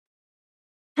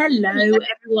Hello,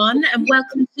 everyone, and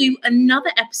welcome to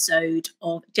another episode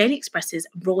of Daily Express's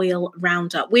Royal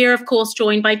Roundup. We are, of course,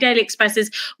 joined by Daily Express's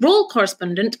royal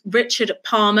correspondent, Richard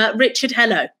Palmer. Richard,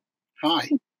 hello. Hi.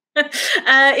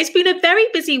 It's been a very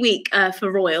busy week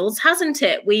for royals, hasn't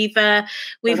it? We've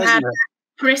had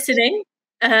christening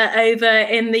over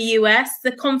in the US,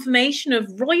 the confirmation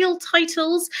of royal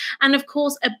titles, and of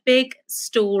course a big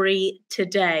story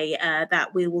today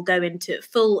that we will go into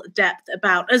full depth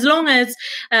about. As long as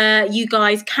you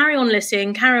guys carry on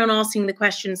listening, carry on asking the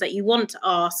questions that you want to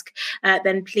ask,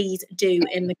 then please do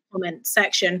in the comment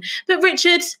section. But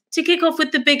Richard, to kick off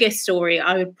with the biggest story,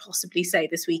 I would possibly say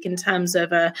this week in terms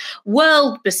of a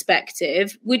world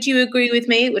perspective, would you agree with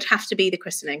me? It would have to be the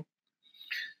christening.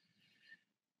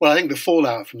 Well, I think the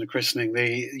fallout from the christening,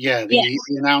 the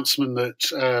announcement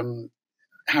that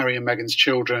Harry and Meghan's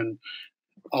children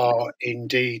are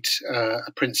indeed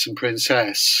a prince and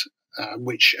princess,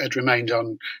 which had remained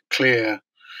unclear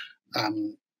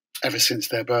ever since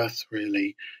their birth,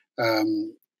 really.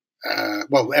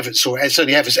 Ever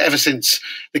since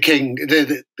the king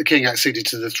acceded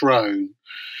to the throne,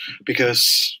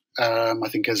 because I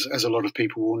think, as a lot of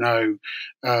people will know,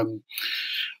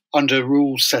 under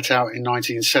rules set out in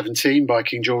 1917 by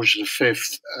King George V,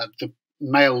 the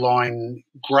male line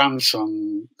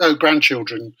grandchildren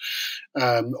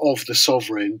of the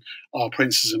sovereign are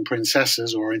princes and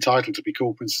princesses, or are entitled to be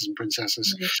called princes and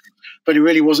princesses. Mm-hmm. But it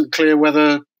really wasn't clear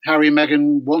whether Harry and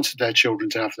Meghan wanted their children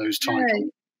to have those titles. No.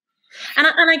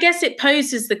 And I guess it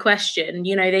poses the question,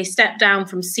 you know, they stepped down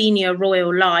from senior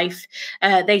royal life.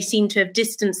 They seem to have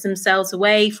distanced themselves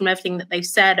away from everything that they've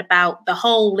said about the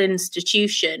whole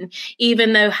institution,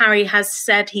 even though Harry has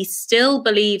said he still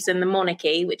believes in the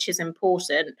monarchy, which is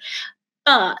important.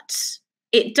 But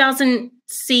it doesn't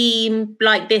seem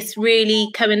like this really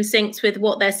coincides with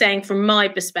what they're saying from my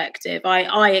perspective.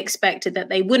 I expected that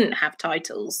they wouldn't have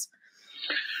titles.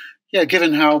 Yeah,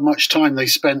 given how much time they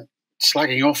spent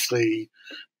slagging off the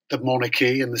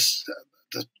monarchy and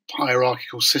the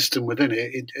hierarchical system within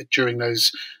it during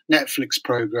those Netflix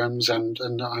programs, and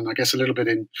I guess a little bit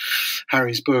in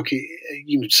Harry's book.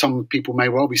 Some people may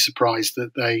well be surprised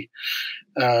that they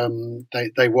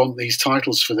want these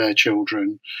titles for their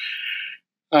children.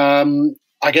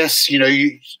 I guess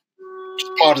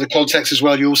part of the context as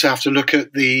well. You also have to look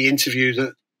at the interview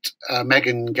that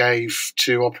Meghan gave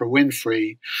to Oprah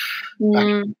Winfrey back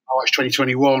in March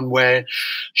 2021, where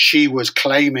she was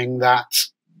claiming that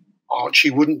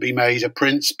Archie wouldn't be made a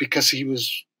prince because he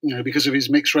was, because of his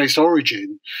mixed race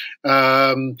origin,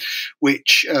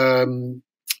 which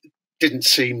didn't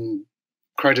seem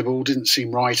credible, didn't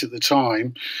seem right at the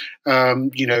time.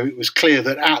 It was clear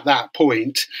that at that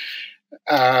point,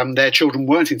 their children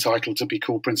weren't entitled to be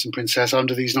called prince and princess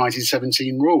under these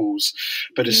 1917 rules.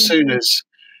 But as soon as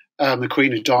the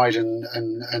Queen had died and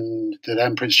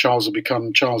then Prince Charles had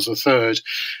become Charles III,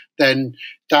 then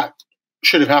that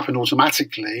should have happened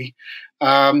automatically.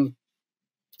 But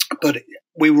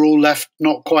we were all left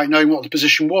not quite knowing what the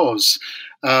position was.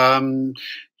 And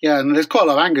there's quite a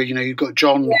lot of anger. You've got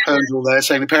John Herndl there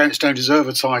saying the parents don't deserve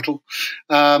a title.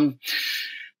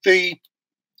 It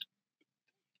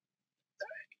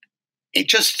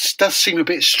just does seem a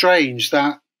bit strange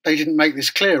that they didn't make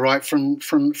this clear right from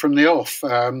the off.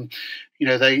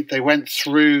 They went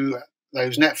through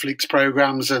those Netflix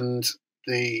programs and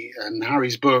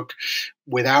Harry's book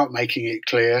without making it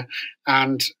clear,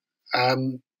 and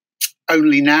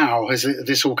only now has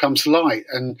this all come to light.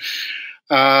 And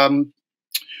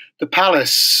the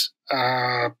palace,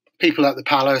 people at the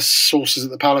palace, sources at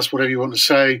the palace, whatever you want to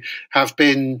say, have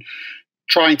been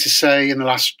trying to say in the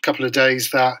last couple of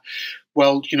days that,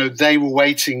 well, they were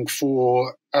waiting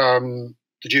for the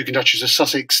Duke and Duchess of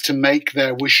Sussex to make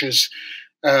their wishes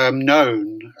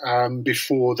known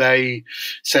before they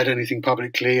said anything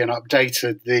publicly and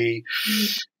updated the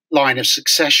line of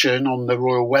succession on the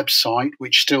royal website,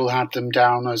 which still had them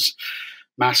down as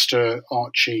Master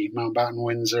Archie Mountbatten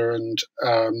Windsor and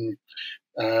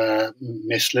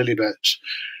Miss Lilibet.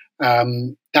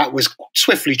 That was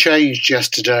swiftly changed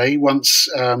yesterday once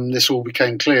this all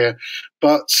became clear,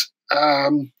 but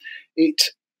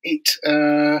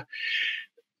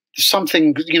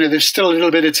something, there's still a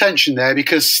little bit of tension there,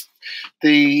 because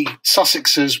the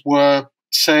Sussexes were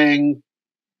saying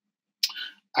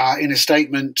in a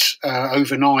statement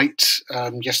overnight,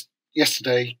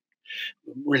 yesterday,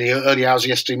 really early hours of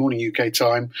yesterday morning UK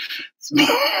time,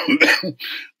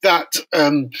 that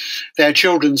their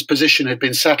children's position had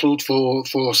been settled for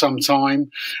some time,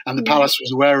 and the palace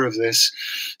was aware of this.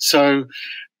 So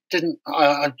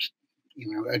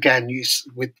again,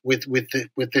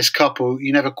 with this couple,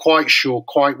 you're never quite sure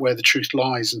where the truth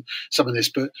lies in some of this.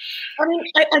 But I mean,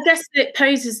 I guess it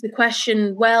poses the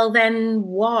question, well, then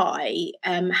why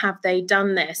have they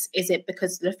done this? Is it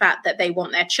because of the fact that they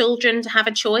want their children to have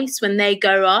a choice when they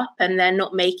grow up and they're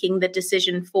not making the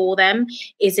decision for them?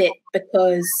 Is it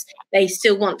because they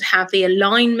still want to have the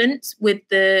alignment with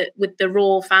the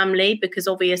royal family? Because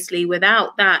obviously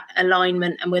without that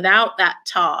alignment and without that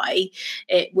tie,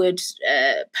 it would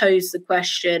pose the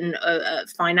question of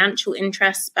financial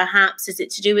interests, perhaps. Is it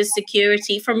to do with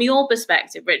security? From your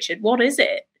perspective, Richard, what is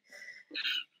it?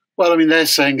 Well, I mean, they're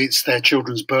saying it's their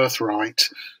children's birthright.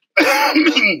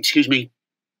 Excuse me.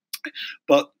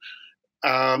 But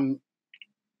I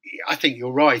think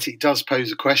you're right. It does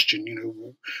pose a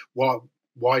question,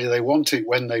 why do they want it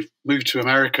when they've moved to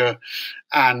America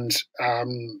and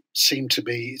seem to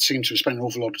have spent an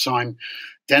awful lot of time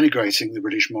denigrating the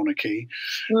British monarchy.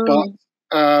 But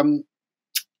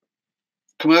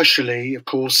commercially, of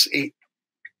course, it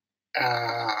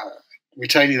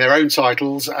retaining their own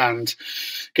titles and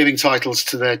giving titles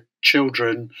to their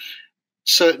children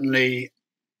certainly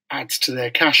adds to their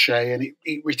cachet, and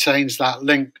it retains that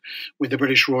link with the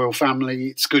British royal family.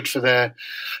 It's good for their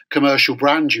commercial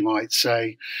brand, you might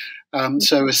say.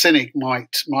 So a cynic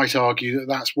might argue that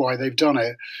that's why they've done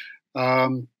it.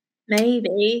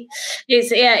 Maybe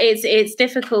it's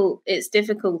difficult. It's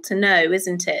difficult to know,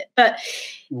 isn't it? But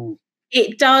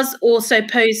it does also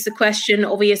pose the question,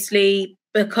 obviously,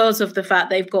 because of the fact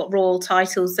they've got royal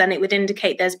titles, then it would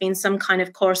indicate there's been some kind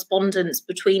of correspondence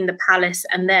between the palace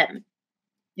and them.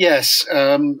 Yes,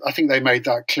 I think they made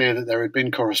that clear that there had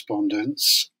been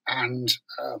correspondence, and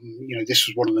this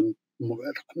was one of them.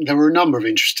 There were a number of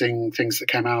interesting things that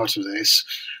came out of this.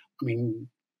 I mean,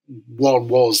 one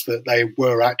was that they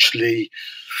were actually,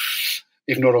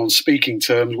 if not on speaking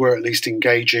terms, were at least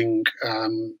engaging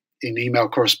in email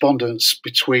correspondence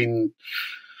between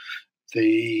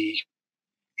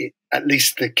at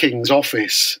least the King's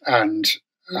office and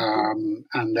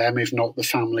them, if not the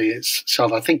family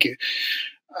itself. I think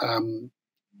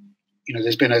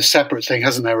there's been a separate thing,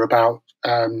 hasn't there, about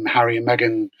Harry and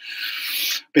Meghan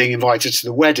being invited to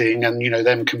the wedding, and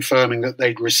them confirming that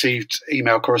they'd received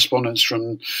email correspondence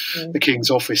from the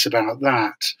King's office about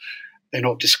that. They're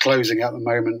not disclosing at the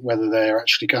moment whether they're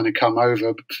actually going to come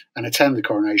over and attend the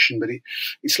coronation, but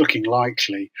it's looking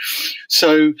likely.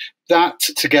 So that,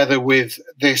 together with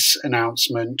this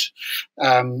announcement,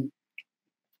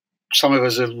 some of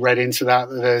us have read into that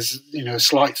there's a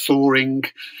slight thawing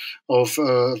of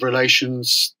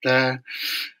relations there.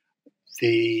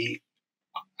 The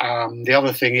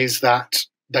other thing is that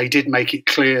they did make it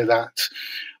clear that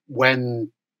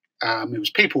when it was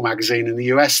People magazine in the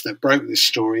US that broke this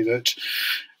story, that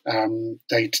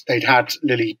they'd had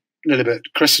Lilibet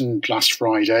christened last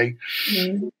Friday,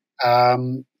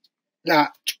 that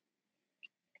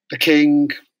the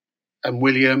King and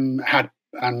William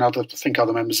and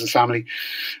other members of the family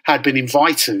had been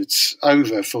invited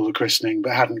over for the christening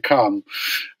but hadn't come.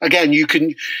 Again,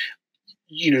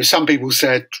 some people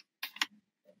said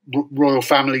royal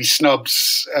family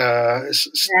snubs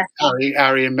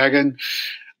Harry and Meghan.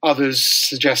 Others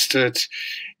suggested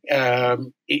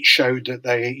it showed that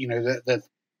that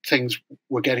things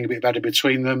were getting a bit better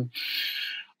between them.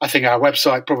 I think our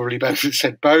website probably both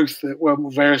said both. At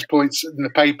various points in the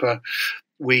paper,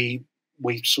 we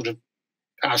sort of,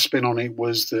 our spin on it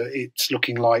was that it's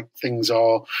looking like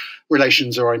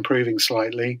relations are improving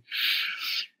slightly.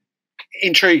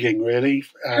 Intriguing, really.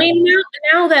 I mean,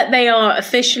 now that they are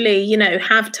officially,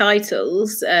 have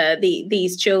titles,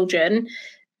 these children,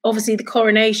 obviously the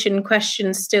coronation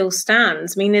question still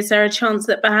stands. I mean, is there a chance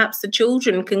that perhaps the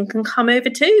children can come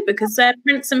over too, because they're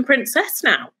prince and princess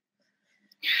now?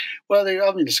 Well,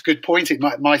 it's a good point. It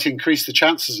might increase the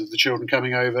chances of the children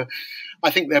coming over. I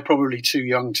think they're probably too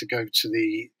young to go to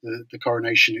the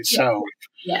coronation itself.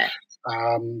 Yeah.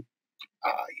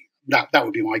 That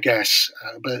would be my guess.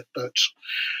 But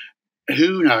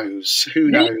who knows?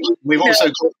 Who knows? We've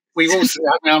also,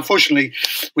 unfortunately,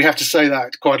 we have to say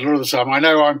that quite a lot of the time. I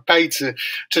know I'm paid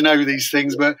to know these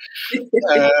things, but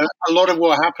a lot of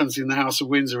what happens in the House of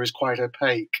Windsor is quite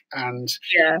opaque, and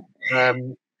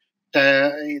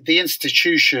the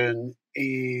institution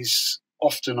is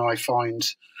often, I find,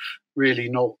 really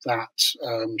not that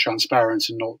transparent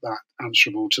and not that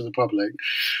answerable to the public.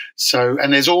 So,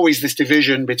 and there's always this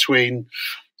division between,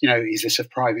 is this a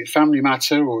private family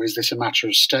matter or is this a matter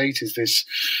of state? Is this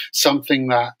something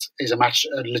that is a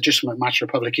legitimate matter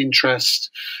of public interest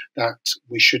that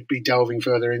we should be delving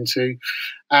further into?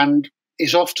 And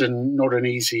it's often not an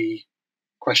easy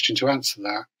question to answer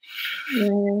that.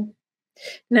 Yeah.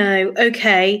 No,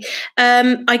 okay.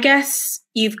 I guess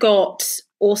you've got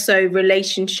also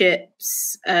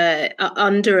relationships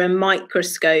under a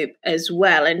microscope as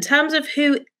well. In terms of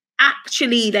who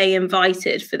actually they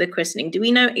invited for the christening, do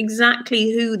we know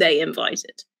exactly who they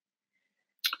invited?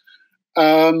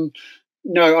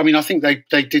 No, I mean, I think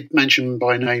they did mention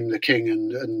by name the King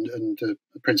and the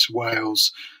Prince of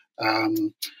Wales.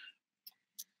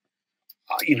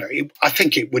 I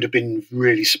think it would have been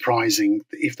really surprising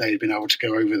if they had been able to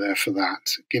go over there for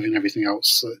that, given everything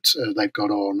else that they've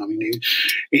got on. I mean,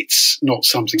 it's not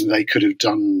something they could have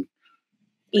done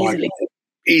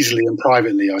easily and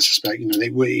privately, I suspect.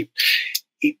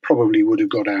 It probably would have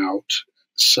got out.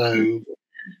 So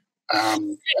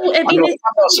I'm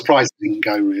not surprised they didn't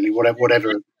go, really,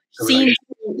 whatever. Seems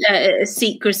a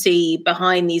secrecy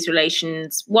behind these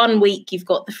relations. One week you've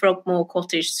got the Frogmore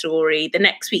Cottage story, the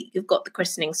next week you've got the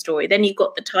christening story, then you've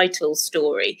got the title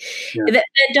story. Yeah. There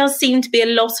does seem to be a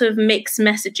lot of mixed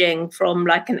messaging from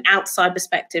like an outside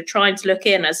perspective, trying to look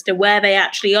in as to where they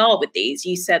actually are with these.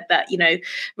 You said that,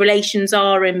 relations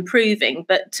are improving,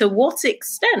 but to what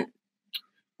extent?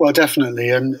 Well,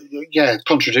 definitely. And yeah,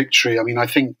 contradictory. I mean, I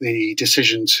think the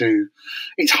decision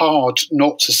it's hard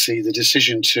not to see the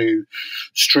decision to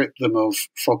strip them of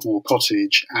Frogmore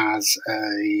Cottage as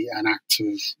an act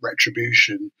of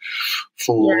retribution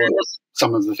for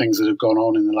some of the things that have gone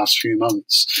on in the last few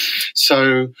months.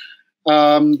 So,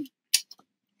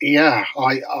 yeah,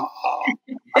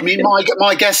 I mean,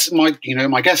 my guess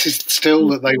is still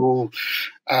that they will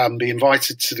be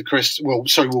invited to the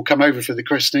will come over for the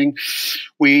christening.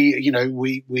 We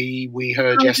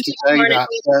heard yesterday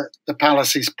that the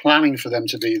palace is planning for them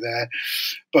to be there,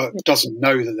 but doesn't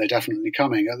know that they're definitely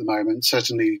coming at the moment.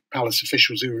 Certainly, palace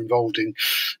officials who are involved in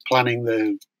planning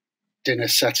the dinner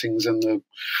settings and the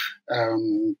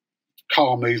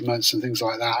car movements and things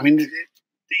like that. I mean,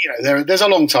 there's a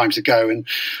long time to go, and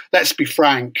let's be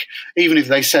frank, even if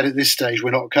they said at this stage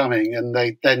we're not coming and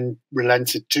they then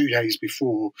relented 2 days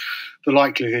before, the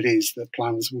likelihood is that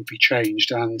plans would be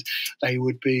changed and they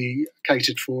would be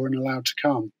catered for and allowed to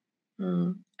come.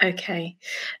 Okay.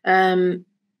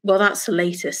 Well, that's the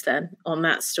latest then on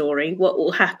that story. What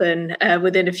will happen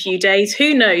within a few days?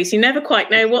 Who knows? You never quite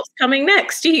know what's coming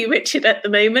next, do you, Richard, at the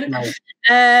moment? No.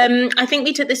 I think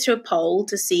we took this to a poll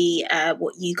to see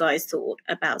what you guys thought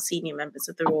about senior members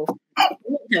of the royal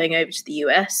family going over to the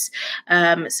US.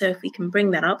 So if we can bring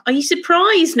that up. Are you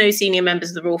surprised no senior members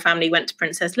of the royal family went to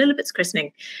Princess Lilibet's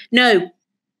christening? No,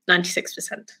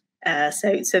 96%.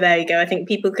 So there you go. I think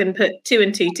people can put 2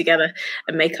 and 2 together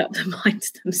and make up their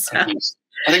minds themselves.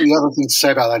 I think the other thing to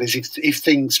say about that is if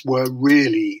things were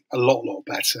really a lot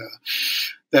better,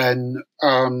 then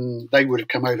they would have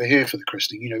come over here for the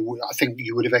christening. I think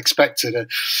you would have expected a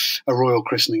royal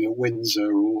christening at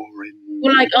Windsor or in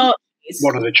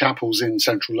one of the chapels in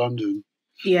central London.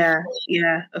 Yeah,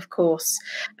 of course.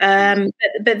 But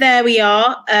there we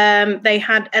are. They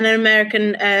had an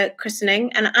American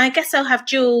christening, and I guess they'll have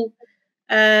dual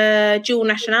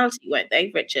nationality, won't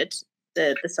they, Richard?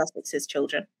 The Sussex's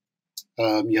children.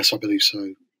 Yes, I believe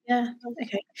so. Yeah,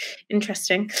 okay.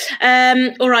 Interesting.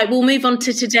 All right, we'll move on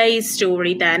to today's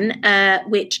story then,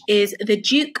 which is the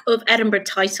Duke of Edinburgh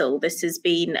title. This has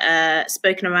been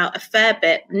spoken about a fair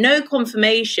bit. No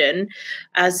confirmation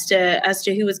as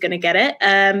to who was going to get it,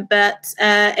 but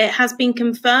it has been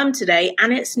confirmed today,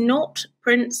 and it's not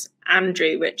Prince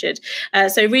Andrew, Richard.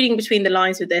 So reading between the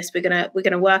lines with this, we're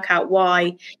gonna work out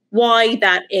why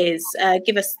that is.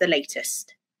 Give us the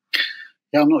latest.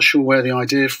 Yeah, I'm not sure where the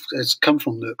idea has come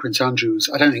from that Prince Andrew's.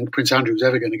 I don't think Prince Andrew was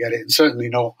ever going to get it, and certainly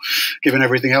not given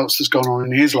everything else that's gone on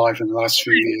in his life in the last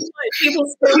few years.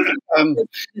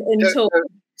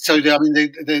 So, I mean,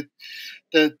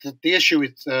 the issue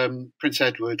with Prince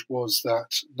Edward was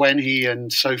that when he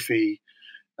and Sophie,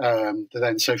 the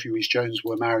then Sophie Rhys-Jones,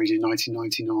 were married in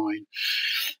 1999,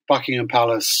 Buckingham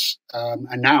Palace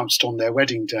announced on their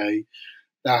wedding day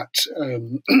that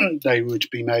they would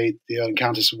be made the Earl and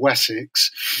Countess of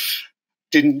Wessex.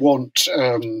 Didn't want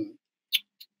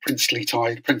princely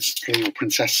or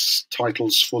princess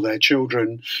titles for their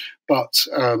children, but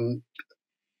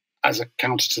as a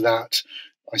counter to that,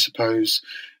 I suppose,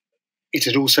 it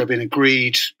had also been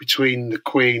agreed between the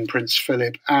Queen, Prince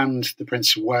Philip, and the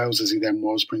Prince of Wales, as he then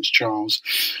was, Prince Charles,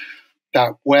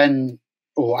 that when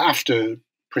or after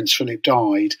Prince Philip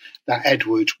died, that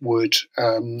Edward would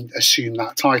assume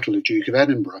that title of Duke of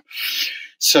Edinburgh.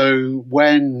 So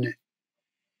when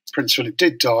Prince Philip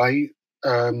did die,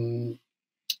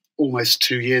 almost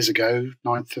 2 years ago,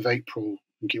 9th of April, I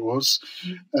think it was,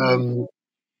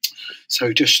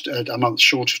 so just a month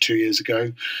short of 2 years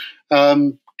ago,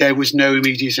 there was no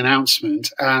immediate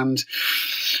announcement, and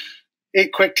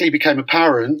it quickly became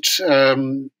apparent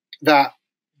that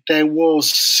there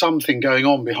was something going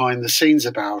on behind the scenes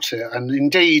about it. And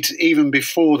indeed, even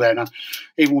before then,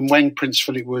 even when Prince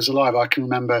Philip was alive, I can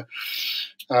remember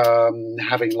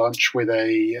having lunch with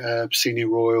a senior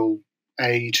royal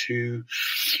aide who,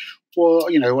 well,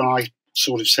 you know, when I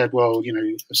sort of said, well, you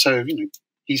know, so, you know,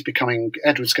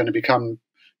 Edward's going to become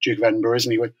Duke of Edinburgh,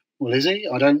 isn't he? Went, well, is he?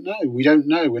 I don't know. We don't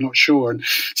know. We're not sure. And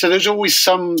so there's always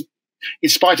some, in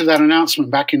spite of that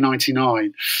announcement back in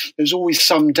 '99, there's always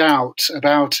some doubt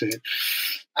about it.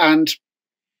 And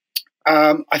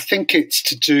I think it's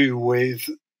to do with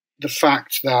the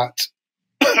fact that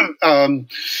the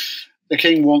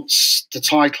king wants the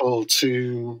title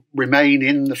to remain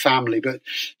in the family, but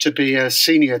to be a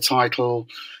senior title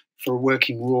for a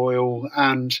working royal.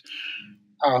 And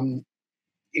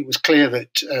it was clear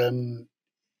that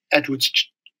Edward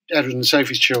and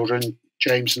Sophie's children,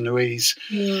 James and Louise,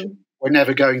 were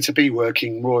never going to be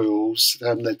working royals.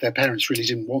 That their parents really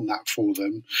didn't want that for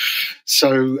them.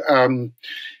 So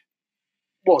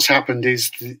what's happened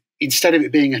is, instead of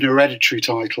it being an hereditary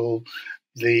title,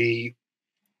 the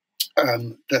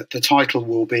title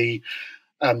will be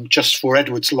just for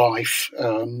Edward's life,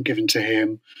 given to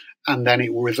him, and then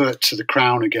it will revert to the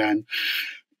crown again.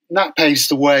 And that paves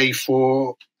the way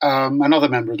for another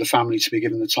member of the family to be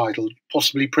given the title,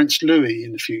 possibly Prince Louis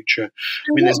in the future.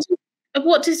 I mean,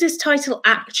 what does this title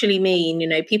actually mean? You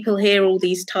know, people hear all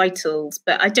these titles,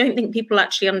 but I don't think people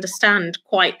actually understand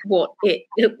quite what it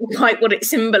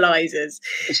symbolises.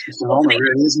 It's an honour,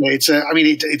 really, isn't it? I mean,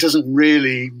 it doesn't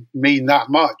really mean that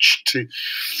much to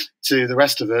the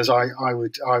rest of us. I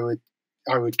would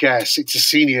guess it's a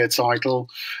senior title,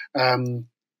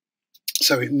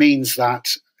 so it means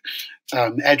that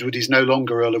Edward is no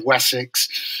longer Earl of Wessex.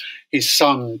 His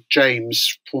son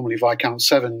James, formerly Viscount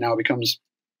Severn, now becomes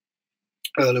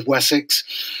Earl of Wessex.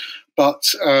 But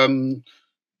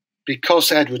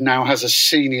because Edward now has a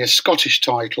senior Scottish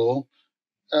title,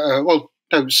 Edward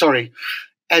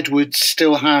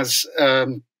still has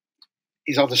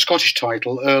his other Scottish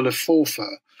title, Earl of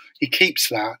Forfar. He keeps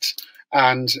that,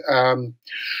 and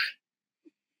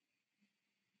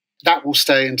that will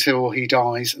stay until he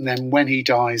dies. And then when he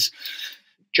dies,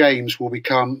 James will be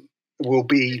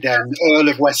then Earl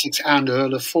of Wessex and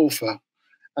Earl of Forfar.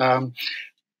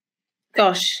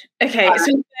 Gosh, okay,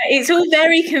 it's all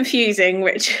very confusing,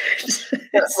 Richard.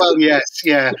 Well, yes,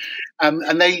 yeah,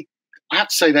 and I have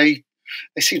to say they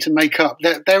seem to make up.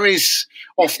 There is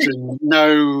often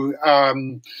no,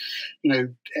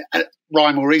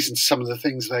 rhyme or reason to some of the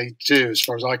things they do, as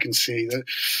far as I can see. That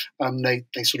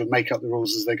they sort of make up the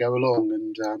rules as they go along,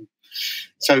 and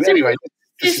so anyway.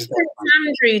 Where does this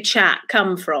Andrew chat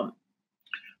come from?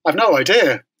 I've no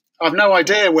idea. I've no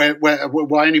idea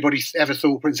why anybody ever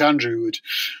thought Prince Andrew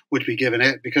would be given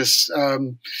it, because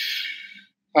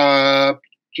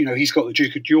he's got the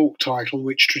Duke of York title,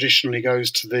 which traditionally goes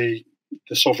to the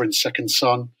sovereign's second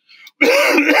son,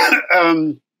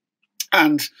 if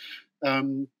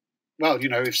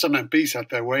some MPs had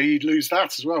their way, you'd lose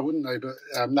that as well, wouldn't they? But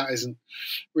that isn't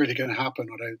really going to happen,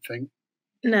 I don't think.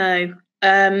 No.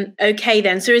 Okay,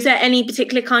 then. So is there any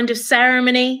particular kind of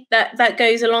ceremony that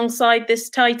goes alongside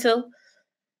this title?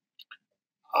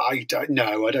 I don't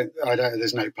know. I don't.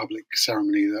 There's no public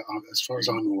ceremony as far as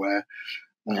I'm aware.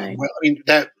 No.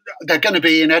 They're going to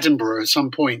be in Edinburgh at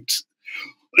some point.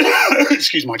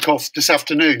 Excuse my cough. This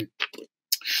afternoon.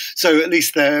 So at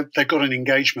least they've got an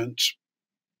engagement.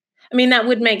 I mean, that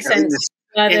would make sense.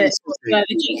 The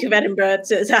Duke of Edinburgh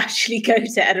to actually go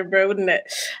to Edinburgh, wouldn't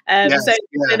it? That's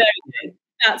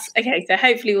okay. So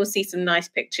hopefully we'll see some nice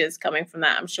pictures coming from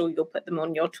that. I'm sure you'll put them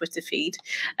on your Twitter feed,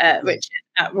 Richard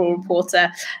at Royal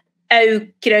Reporter.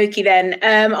 Okie dokie then.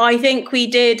 I think we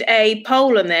did a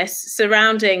poll on this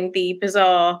surrounding the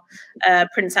bizarre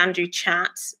Prince Andrew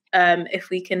chat. If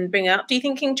we can bring up, do you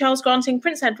think King Charles granting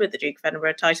Prince Edward the Duke of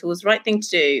Edinburgh title was the right thing to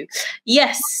do?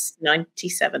 Yes,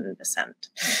 97%.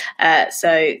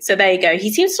 So there you go.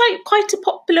 He seems like quite a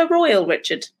popular royal,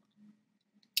 Richard.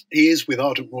 He is with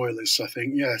ardent royalists, I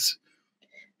think. Yes.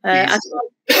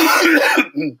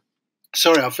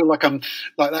 Sorry, I feel like I'm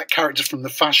like that character from the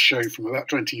Fast Show from about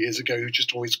 20 years ago who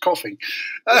just always coughing.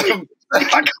 I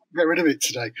can't get rid of it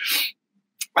today.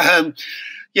 I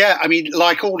mean,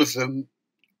 like all of them,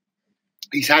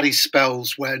 he's had his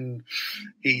spells when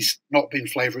he's not been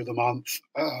flavour of the month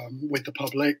with the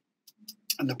public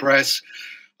and the press.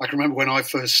 I can remember when I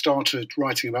first started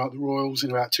writing about the royals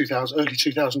in about early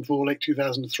 2004, late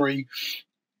 2003.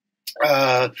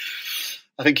 I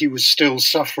think he was still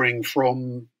suffering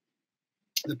from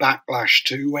the backlash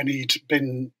to when he'd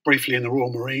been briefly in the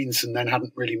Royal Marines and then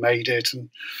hadn't really made it, and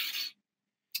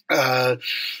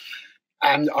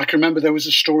I can remember there was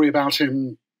a story about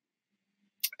him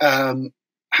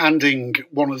handing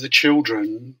one of the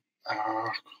children, I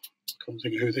can't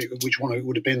think of which one it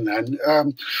would have been then,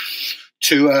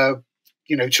 to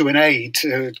an aide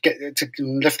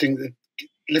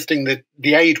lifting the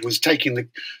aide was taking the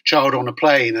child on a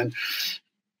plane, and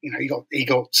he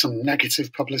got some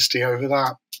negative publicity over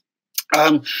that.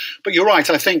 But you're right.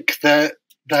 I think that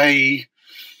they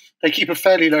keep a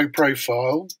fairly low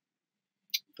profile.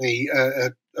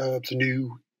 The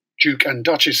new Duke and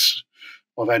Duchess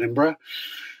of Edinburgh.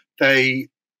 They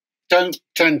don't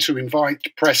tend to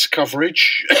invite press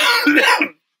coverage.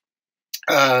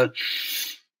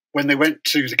 When they went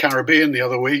to the Caribbean the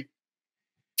other week,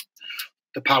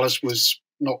 the palace was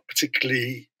not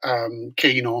particularly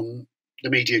keen on the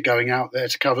media going out there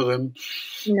to cover them.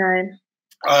 No.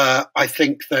 I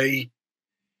think they,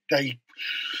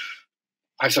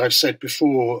 as I've said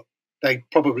before, they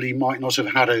probably might not have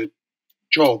had a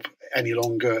job any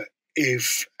longer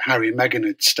if Harry and Meghan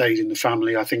had stayed in the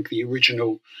family. I think the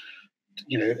originally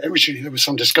there was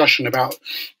some discussion about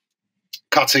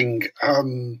cutting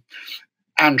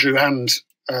Andrew and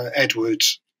Edward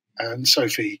and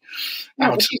Sophie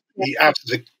out of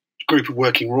the group of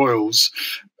working royals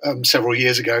several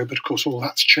years ago, but of course all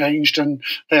that's changed, and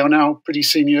they are now pretty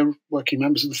senior working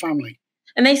members of the family.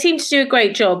 And they seem to do a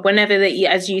great job whenever that,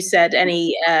 as you said,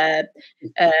 any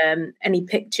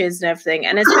pictures and everything,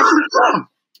 and especially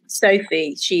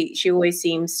Sophie, she always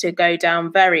seems to go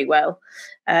down very well.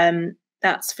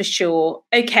 That's for sure.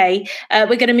 Okay,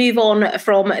 we're going to move on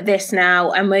from this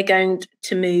now, and we're going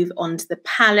to move on to the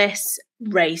palace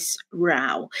race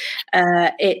row.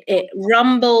 It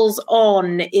rumbles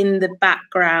on in the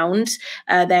background.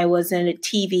 There was a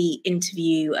TV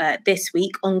interview this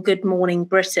week on Good Morning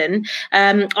Britain.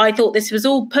 I thought this was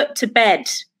all put to bed,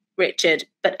 Richard,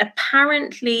 but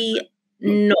apparently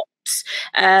not.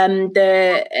 I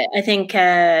think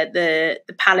the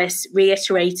palace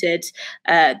reiterated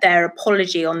their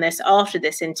apology on this after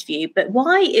this interview. But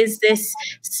why is this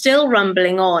still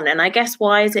rumbling on? And I guess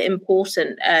why is it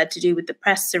important to do with the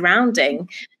press surrounding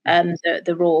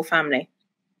the royal family?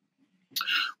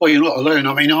 Well, you're not alone.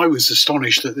 I mean, I was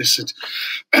astonished that this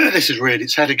had reared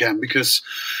its head again, because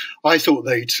I thought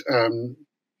they'd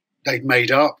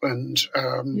made up and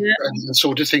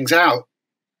sorted things out.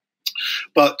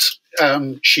 But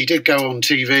she did go on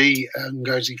TV,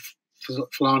 Ngozi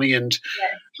Fulani, and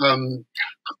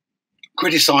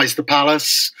criticised the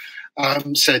palace,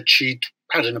 said she'd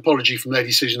had an apology from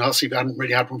Lady Susan Hussey, but hadn't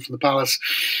really had one from the palace.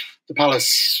 The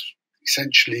palace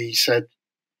essentially said,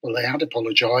 well, they had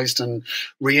apologised and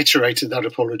reiterated that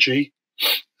apology.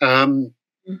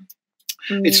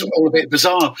 It's all a bit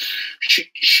bizarre.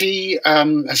 She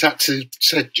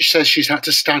says she's had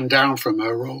to stand down from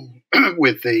her role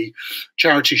with the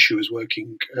charity she was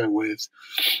working with,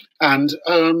 and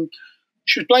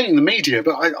she was blaming the media.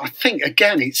 But I think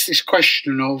again, it's this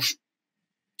question of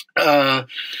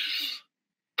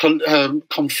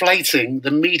conflating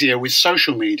the media with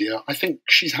social media. I think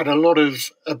she's had a lot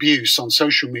of abuse on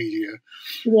social media.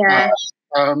 Yeah.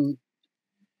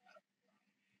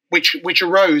 Which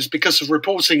arose because of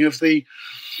reporting of the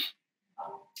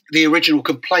original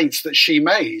complaints that she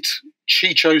made.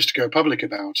 She chose to go public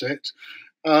about it.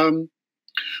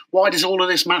 Why does all of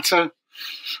this matter?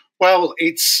 Well,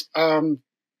 it's I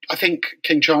think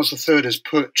King Charles III has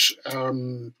put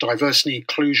diversity and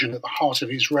inclusion at the heart of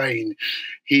his reign.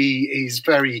 He is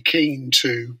very keen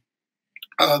to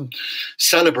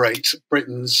celebrate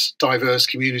Britain's diverse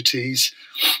communities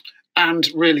and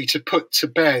really to put to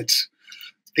bed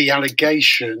the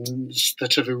allegations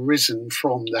that have arisen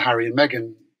from the Harry and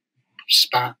Meghan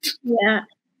spat,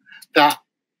 that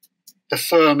the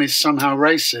firm is somehow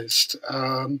racist.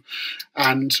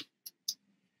 And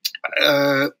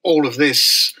all of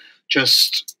this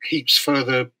just heaps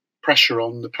further pressure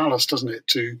on the palace, doesn't it,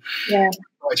 to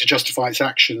try to justify its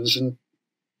actions. And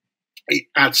it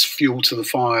adds fuel to the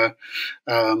fire,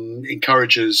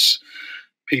 encourages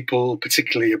people,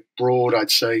 particularly abroad,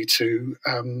 I'd say, to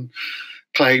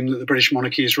claim that the British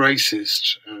monarchy is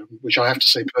racist, which I have to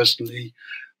say personally,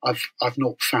 I've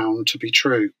not found to be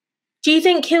true. Do you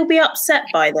think he'll be upset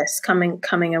by this coming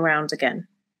around again?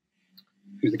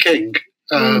 Who, the king?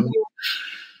 Yeah,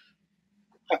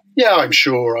 I'm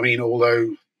sure. I mean,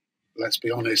 although let's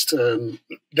be honest,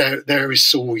 there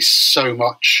is always so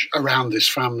much around this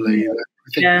family. I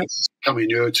think he's come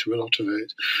inured to a lot of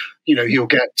it. You know, you'll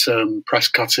get press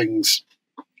cuttings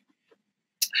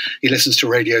He listens to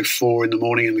Radio 4 in the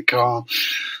morning in the car.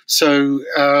 So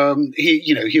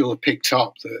he'll have picked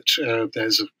up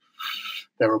that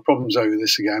there are problems over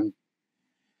this again.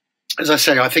 As I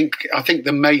say, I think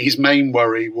his main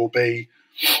worry will be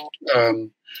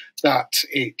that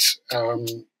it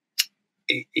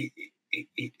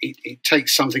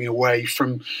takes something away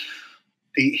from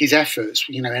his efforts,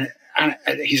 and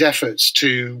his efforts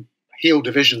to heal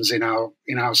divisions in our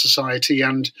society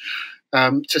and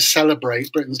to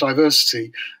celebrate Britain's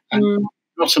diversity. And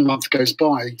not a month goes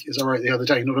by, as I wrote the other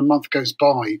day, not a month goes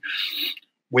by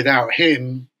without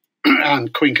him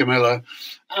and Queen Camilla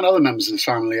and other members of the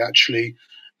family actually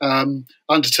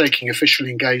undertaking official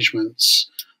engagements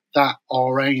that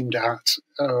are aimed at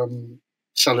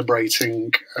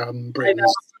celebrating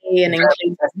Britain's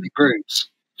ethnic groups.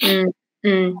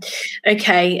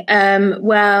 Okay.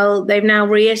 Well, they've now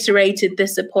reiterated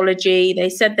this apology. They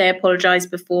said they apologised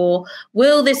before.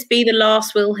 Will this be the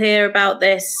last we'll hear about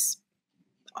this?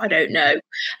 I don't know.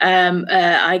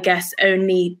 I guess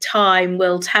only time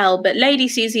will tell. But Lady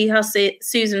Susan Hussey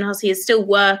is still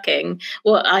working.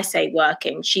 Well, I say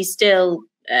working. She's still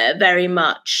very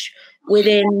much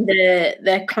within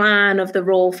the clan of the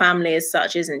royal family as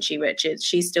such, isn't she, Richard?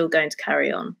 She's still going to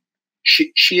carry on.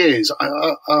 She is.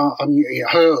 I mean,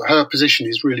 her position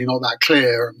is really not that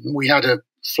clear. We had a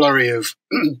flurry of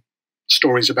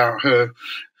stories about her a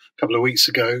couple of weeks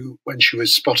ago when she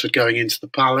was spotted going into the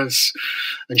palace,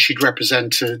 and she'd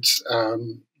represented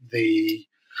the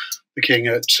king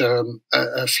at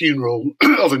a funeral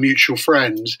of a mutual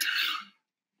friend.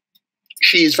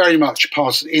 She is very much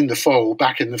back in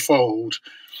the fold.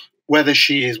 Whether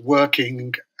she is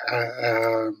working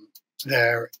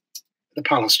there, the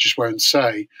palace just won't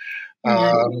say.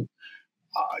 I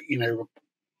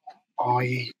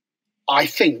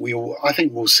think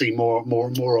we'll see more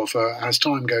and more of her as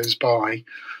time goes by.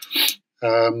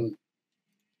 But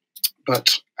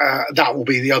that will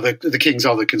be the king's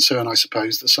other concern, I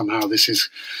suppose, that somehow this is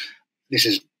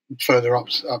further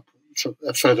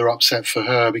upset for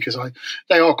her, because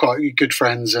they are quite good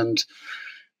friends, and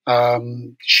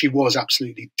she was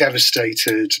absolutely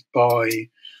devastated by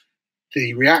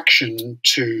the reaction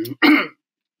to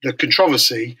the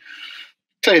controversy.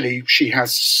 Clearly, she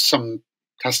has to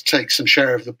take some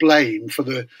share of the blame for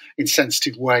the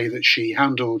insensitive way that she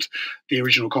handled the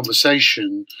original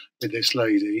conversation with this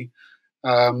lady.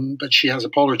 But she has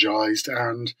apologised,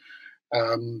 and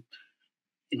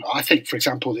I think, for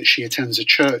example, that she attends a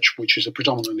church which is a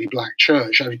predominantly black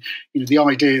church. I mean, the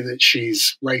idea that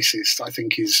she's racist, I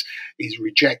think, is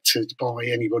rejected by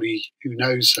anybody who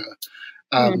knows her.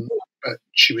 But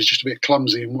she was just a bit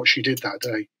clumsy in what she did that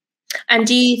day. And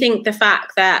do you think the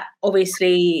fact that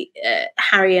obviously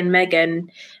Harry and Meghan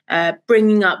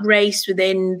bringing up race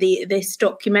within this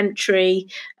documentary,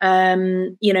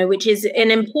 which is an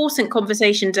important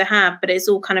conversation to have, but it's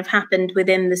all kind of happened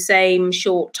within the same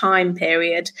short time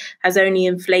period, has only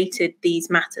inflated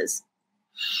these matters?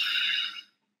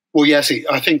 Well, yes,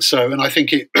 I think so. And I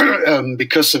think it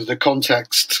because of the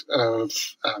context of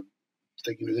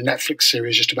the Netflix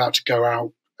series just about to go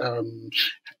out,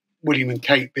 William and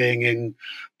Kate being in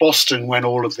Boston when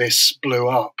all of this blew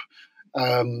up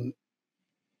back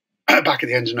at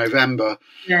the end of November.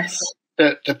 Yes,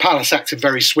 the palace acted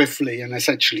very swiftly and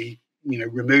essentially,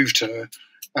 removed her,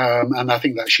 and I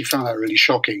think that she found that really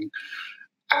shocking.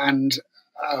 And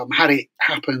had it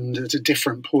happened at a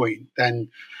different point,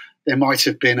 then there might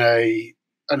have been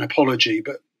an apology,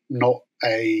 but not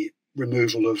a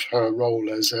removal of her role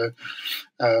as one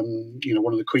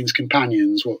of the Queen's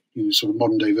companions, sort of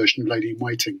modern day version of Lady in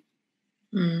Waiting.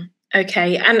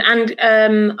 Okay, and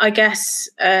I guess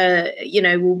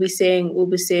we'll be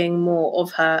seeing more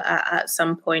of her at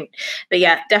some point. But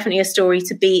yeah, definitely a story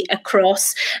to be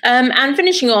across. And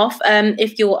finishing off,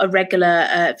 if you're a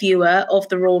regular viewer of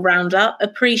the Royal Roundup,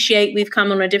 appreciate we've come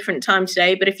on a different time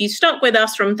today. But if you stuck with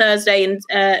us from Thursday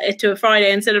to a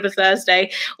Friday instead of a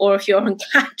Thursday, or if you're on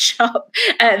catch up,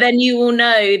 then you will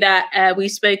know that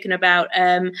we've spoken about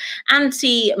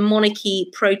anti-monarchy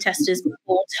protesters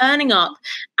before turning up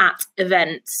at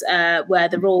events where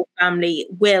the royal family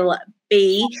will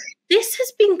be. This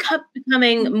has been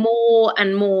becoming more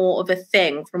and more of a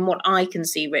thing from what I can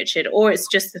see, Richard, or it's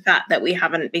just the fact that we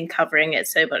haven't been covering it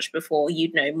so much before.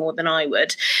 You'd know more than I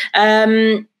would.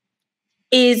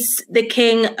 Is the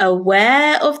king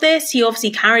aware of this? He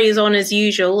obviously carries on as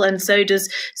usual, and so does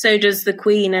the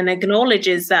Queen, and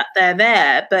acknowledges that they're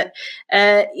there. But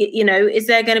is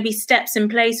there going to be steps in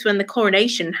place when the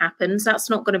coronation happens? That's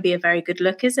not going to be a very good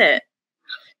look, is it?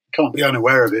 Can't be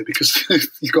unaware of it, because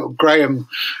you've got Graham,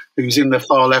 who's in the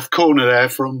far left corner there,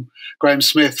 from Graham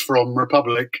Smith from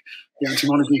Republic, the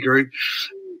anti-monarchy group,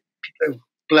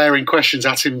 blaring questions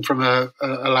at him from a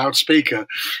loudspeaker.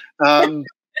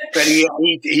 But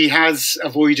he has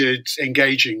avoided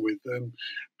engaging with them.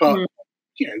 But,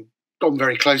 gone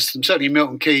very close to them. Certainly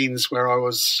Milton Keynes, where I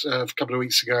was a couple of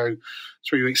weeks ago,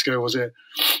 3 weeks ago, was it?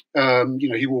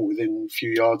 He walked within a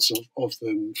few yards of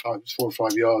them, 4 or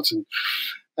 5 yards.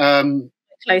 And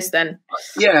close then.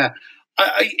 Yeah.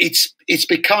 It's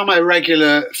become a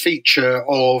regular feature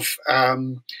of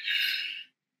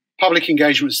public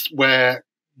engagements where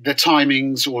the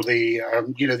timings or the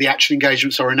actual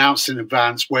engagements are announced in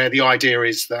advance, where the idea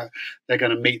is that they're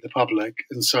going to meet the public.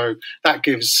 And so that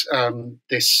gives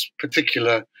this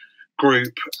particular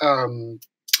group,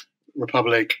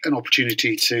 Republic, an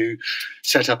opportunity to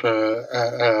set up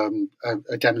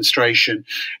a demonstration.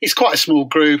 It's quite a small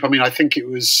group. I mean, I think it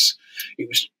was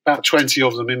about 20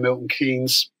 of them in Milton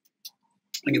Keynes.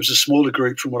 I think it was a smaller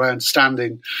group from what I understand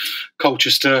in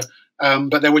Colchester.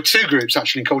 But there were 2 groups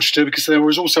actually in Colchester, because there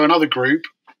was also another group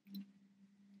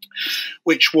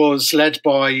which was led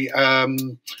by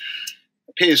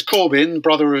Piers Corbyn,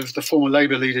 brother of the former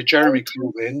Labour leader Jeremy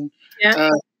Corbyn,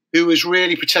 who was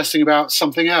really protesting about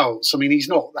something else. I mean, he's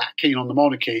not that keen on the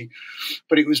monarchy,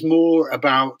 but it was more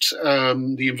about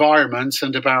the environment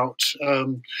and about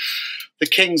the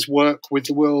King's work with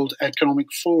the World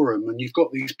Economic Forum. And you've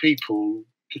got these people,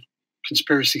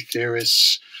 conspiracy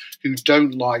theorists, who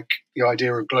don't like the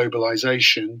idea of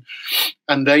globalization,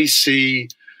 and they see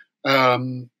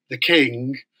the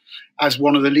King as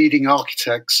one of the leading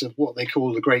architects of what they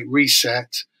call the Great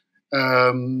Reset,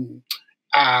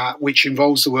 which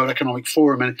involves the World Economic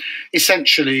Forum. And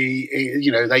essentially,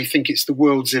 they think it's the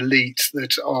world's elite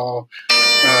that are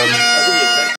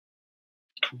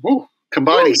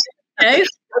combining.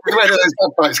 Where do those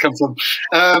bagpipes come from?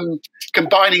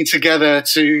 Combining together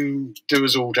to do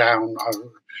us all down.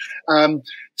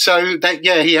 So that,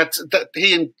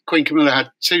 he and Queen Camilla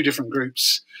had 2 different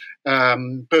groups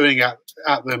booing at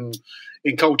them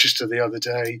in Colchester the other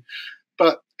day.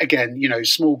 But again,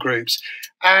 small groups.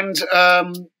 And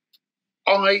I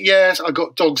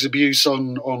got dogs abuse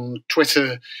on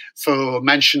Twitter for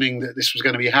mentioning that this was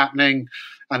going to be happening,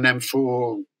 and then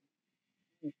for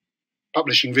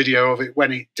publishing video of it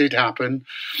when it did happen.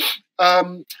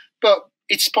 But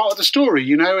it's part of the story,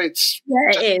 it is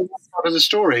part of the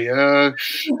story.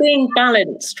 Being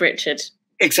balanced, Richard.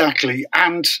 Exactly.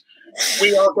 And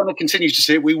we are going to continue to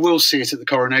see it. We will see it at the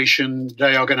coronation.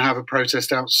 They are going to have a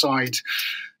protest outside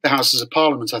the Houses of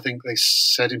Parliament, I think they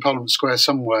said, in Parliament Square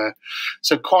somewhere.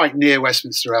 So quite near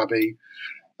Westminster Abbey.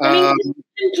 I mean,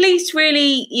 the police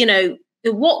really,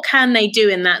 what can they do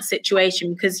in that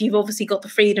situation? Because you've obviously got the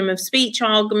freedom of speech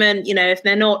argument. If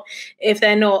they're not,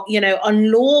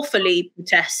 unlawfully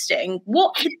protesting,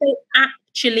 what could they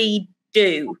actually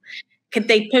do? Could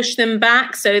they push them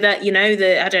back so that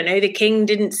the King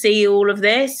didn't see all of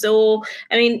this? Or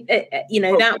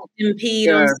that would impede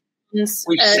on. We've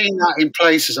seen that in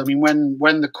places. I mean,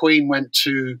 when the Queen went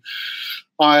to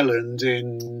Ireland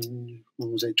in,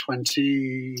 when was it,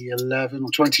 2011 or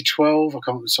 2012? I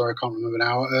can't remember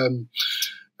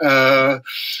now.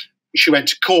 She went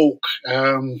to Cork,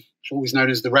 always known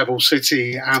as the Rebel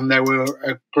City, and there were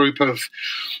a group of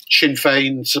Sinn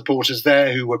Féin supporters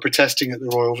there who were protesting at the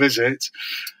royal visit.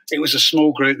 It was a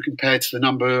small group compared to the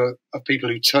number of people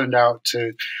who turned out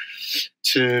to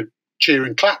cheer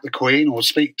and clap the Queen or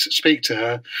speak to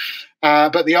her.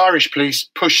 But the Irish police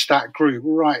pushed that group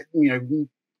right,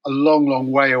 a long,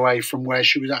 long way away from where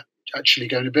she was actually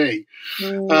going to be.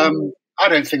 I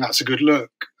don't think that's a good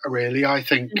look, really. I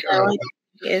think I don't think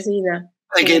it is either.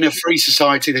 I think in a free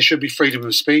society there should be freedom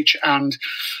of speech, and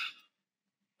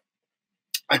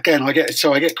again, I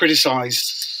get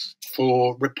criticised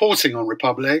for reporting on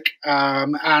Republic,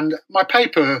 and my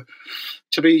paper,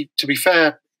 to be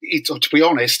fair, or to be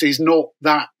honest, is not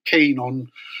that keen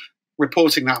on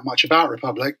reporting that much about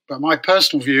Republic. But my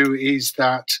personal view is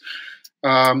that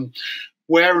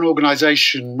where an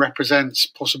organisation represents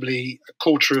possibly a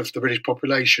quarter of the British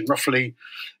population, roughly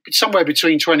somewhere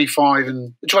between 20%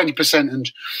 and 25%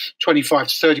 to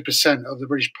 30% of the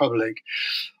British public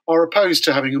are opposed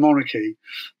to having a monarchy,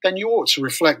 then you ought to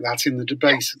reflect that in the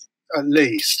debate at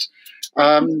least.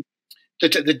 The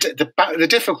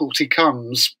difficulty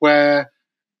comes where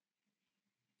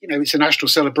it's a national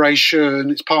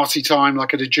celebration, it's party time,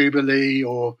 like at a Jubilee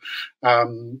or,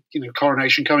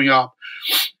 coronation coming up.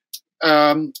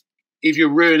 If you're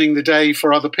ruining the day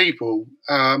for other people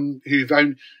who've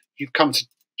come to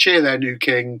cheer their new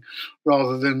king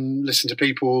rather than listen to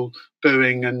people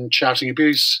booing and shouting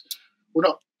abuse,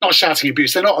 well, not shouting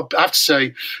abuse. They're not. I have to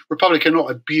say, Republic are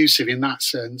not abusive in that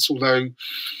sense. Although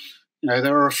You know,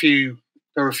 there are a few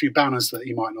banners that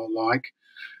you might not like.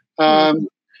 But,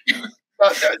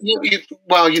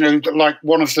 well, you know, like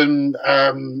one of them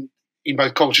in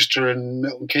both Colchester and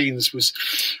Milton Keynes was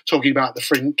talking about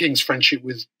the King's friendship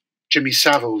with Jimmy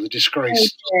Savile, the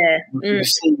disgraced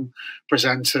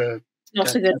presenter.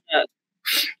 Not a good look.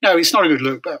 No, it's not a good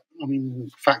look, but I mean,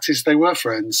 the fact is they were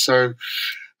friends. So,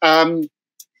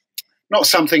 not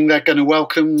something they're going to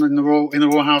welcome in the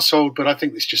royal household, but I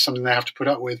think it's just something they have to put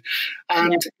up with.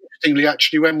 And interestingly,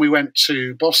 actually, when we went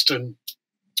to Boston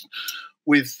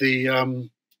with the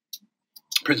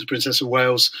Prince and Princess of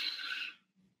Wales,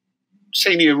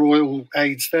 senior royal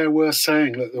aides there were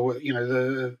saying that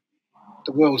the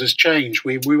world has changed.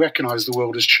 We recognise the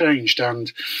world has changed,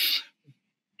 and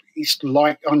it's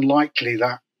unlikely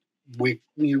that we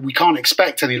can't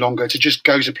expect any longer to just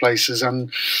go to places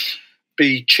and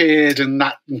be cheered and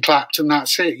clapped and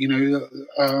that's it. You know,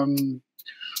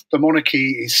 the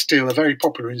monarchy is still a very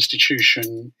popular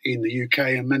institution in the UK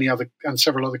and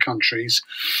several other countries,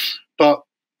 but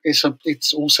it's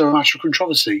also a matter of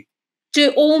controversy.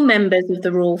 Do all members of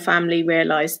the royal family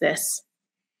realise this?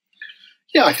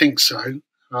 Yeah, I think so.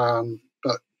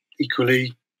 But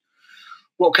equally,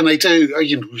 what can they do? I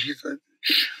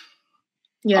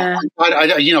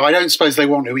don't suppose they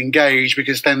want to engage,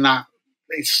 because then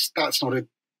that's not a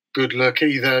good look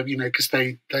either. You know, because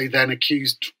they then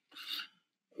accused.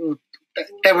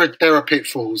 There are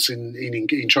pitfalls in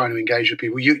trying to engage with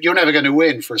people. You're never going to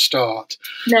win for a start.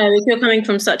 No, if you're coming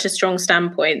from such a strong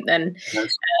standpoint, then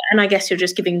yes. And I guess you're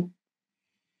just giving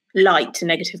light to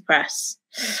negative press.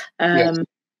 Yes.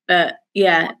 But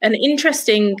yeah, an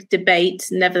interesting debate,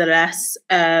 nevertheless,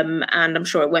 and I'm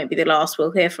sure it won't be the last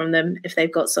we'll hear from them if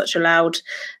they've got such a loud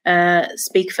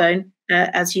speakerphone,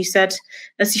 as you said,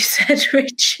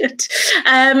 Richard.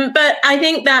 But I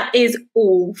think that is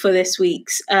all for this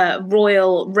week's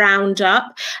Royal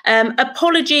Roundup.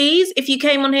 Apologies if you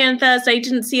came on here on Thursday,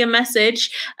 didn't see a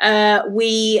message.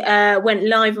 We went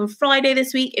live on Friday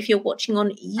this week. If you're watching on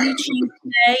YouTube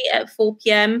today at 4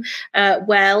 p.m,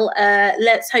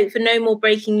 let's hope for no more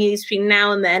breaking news between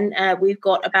now and then. We've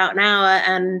got about an hour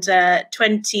and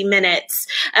 20 minutes.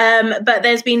 But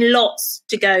there's been lots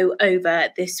to go over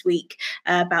this week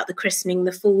about the christening,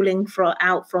 the falling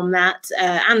out from that,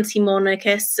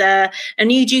 anti-monarchists, a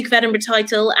new Duke of Edinburgh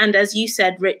title, and as you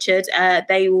said, Richard,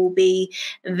 they will be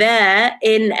there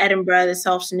in Edinburgh this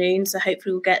afternoon, so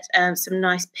hopefully we'll get some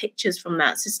nice pictures from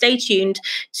that. So stay tuned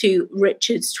to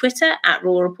Richard's Twitter at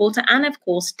Royal Reporter, and of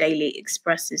course Daily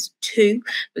Express's too,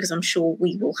 because I'm sure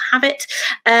we will have it.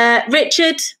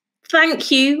 Richard,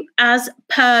 thank you as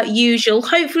per usual.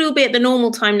 Hopefully we'll be at the normal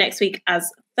time next week as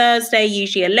Thursday,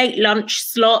 usually a late lunch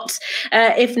slot.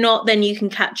 If not, then you can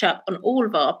catch up on all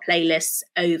of our playlists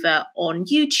over on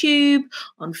YouTube,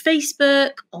 on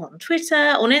Facebook, on Twitter,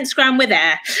 on Instagram. We're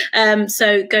there.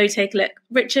 So go take a look.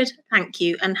 Richard, thank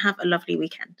you and have a lovely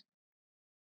weekend.